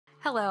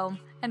Hello,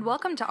 and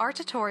welcome to our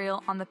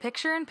tutorial on the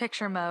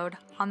picture-in-picture mode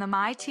on the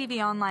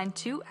MyTV Online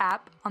 2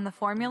 app on the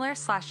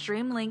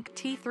Formuler/Dreamlink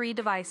T3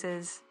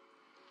 devices.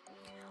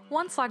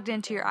 Once logged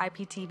into your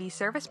IPTV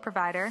service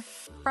provider,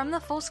 from the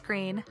full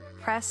screen,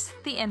 press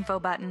the Info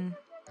button.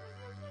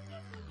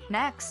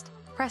 Next,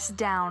 press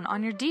down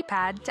on your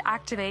D-pad to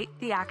activate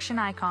the action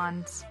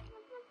icons.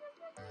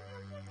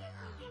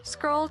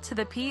 Scroll to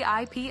the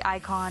PIP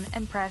icon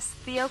and press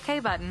the OK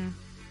button.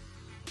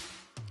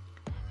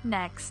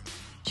 Next,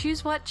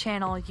 choose what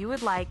channel you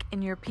would like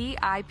in your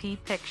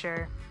PIP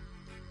picture.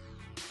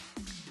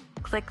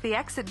 Click the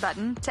Exit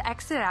button to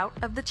exit out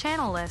of the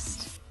channel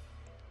list.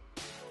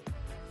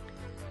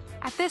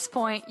 At this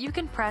point, you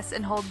can press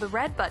and hold the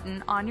red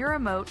button on your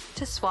remote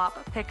to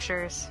swap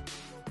pictures.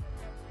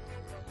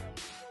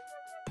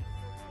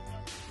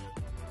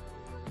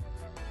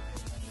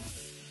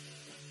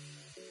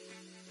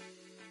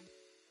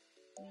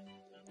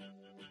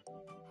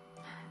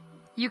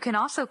 You can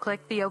also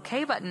click the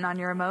OK button on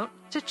your remote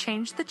to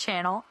change the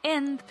channel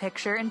in the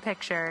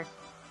picture-in-picture.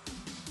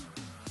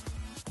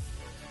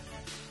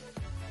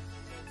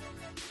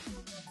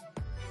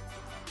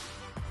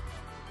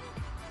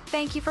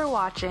 Thank you for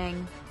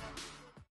watching.